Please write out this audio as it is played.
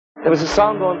There was a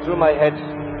song going through my head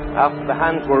after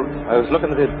I was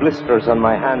looking at the blisters on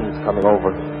my hands coming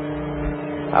over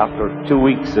after 2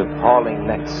 weeks of hauling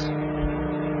nets.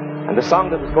 And the song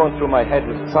that was going through my head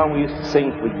was a song we used to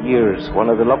sing for years, one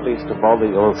of the loveliest of all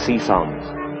the old sea songs.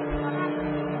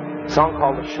 A song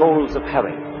called the Shoals of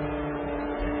Herring.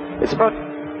 It's about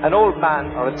an old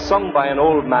man, or it's sung by an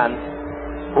old man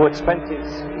who had spent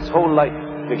his whole life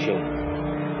fishing.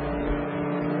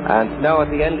 And now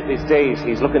at the end of his days,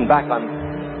 he's looking back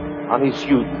on his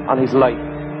youth, on his life.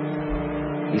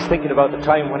 He's thinking about the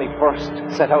time when he first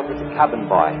set out as a cabin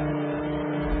boy.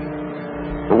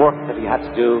 The work that he had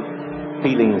to do,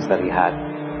 feelings that he had.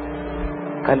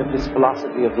 Kind of his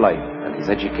philosophy of life and his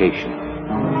education.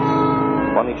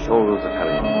 Funny Shoals of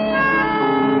Herring.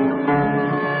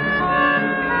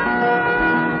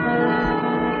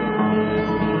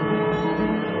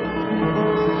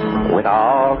 With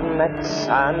our nets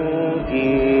and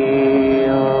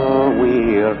gear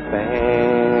we're faring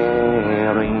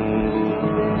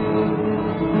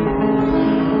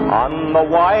on the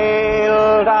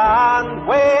wild and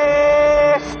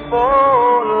wasteful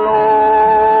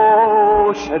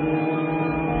ocean.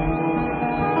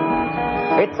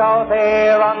 It's out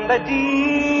there on the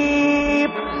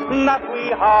deep that we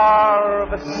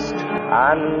harvest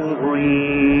and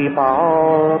reap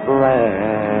our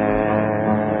bread.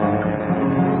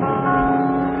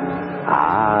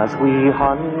 As we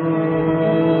hunt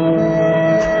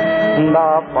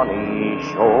the funny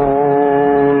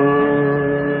shoals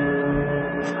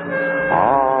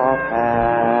of herring.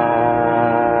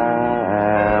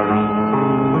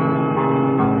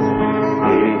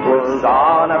 It was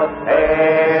on a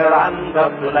fair and a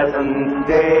pleasant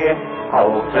day,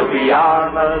 out of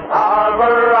Yarmouth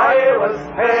Harbour I was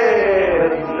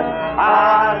faring,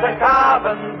 as a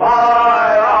cabin boy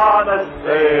on a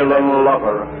sailing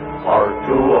lugger, or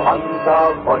to hunt the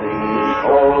funny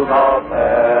shoals of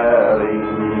herring.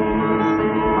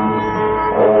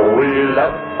 Oh, we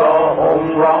left the home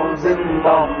grounds in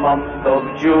the month of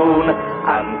June,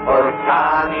 and for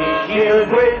Canny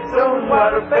Shields we soon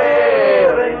were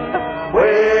faring,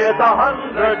 with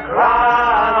 100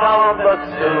 cran of the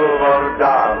silver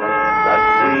down that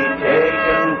we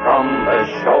taken from the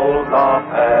shoals of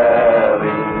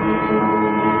herring.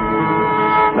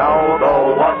 Now the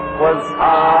work was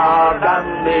hard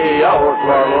and the hours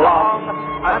were long,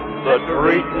 and the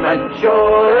treatment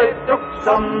sure it took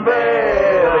some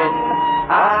bearing,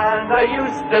 and I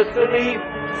used to sleep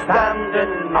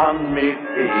standing on me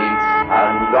feet,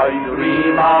 and I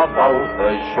dream about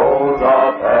the shoals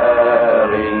of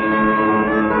herring.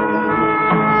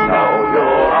 Now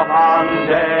you're up on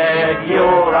deck,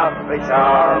 you're a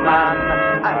fisherman,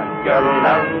 and you're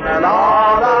learning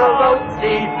all about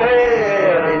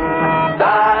seafaring.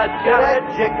 That's your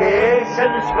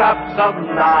education, scraps of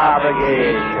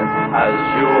navigation, as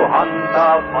you hunt the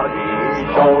funny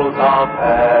shoals of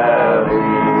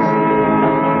herring.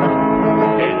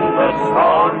 In the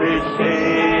stormy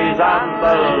seas and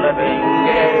the living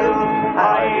gales,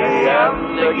 I am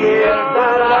the gear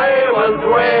that I was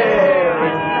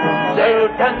wearing.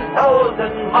 Sailed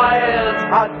 10,000 miles,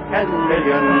 caught 10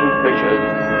 million fishes,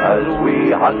 as we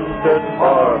hunted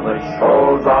for the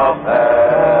shoals of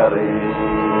herring.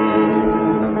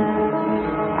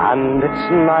 And it's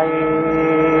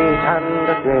night and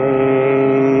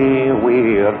day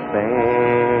we're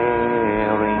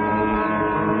faring.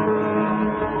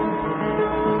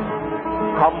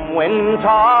 Come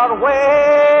winter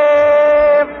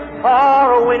wave or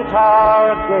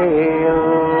winter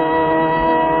gale,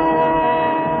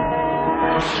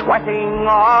 sweating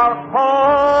or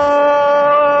cold,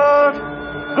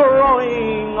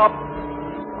 growing up,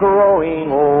 growing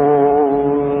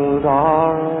old,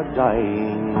 or dying.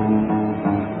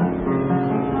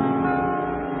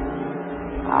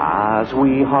 As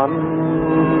we hunt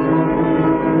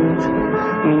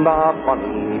the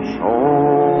funny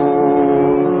shoals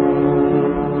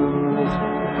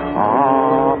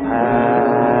of herring.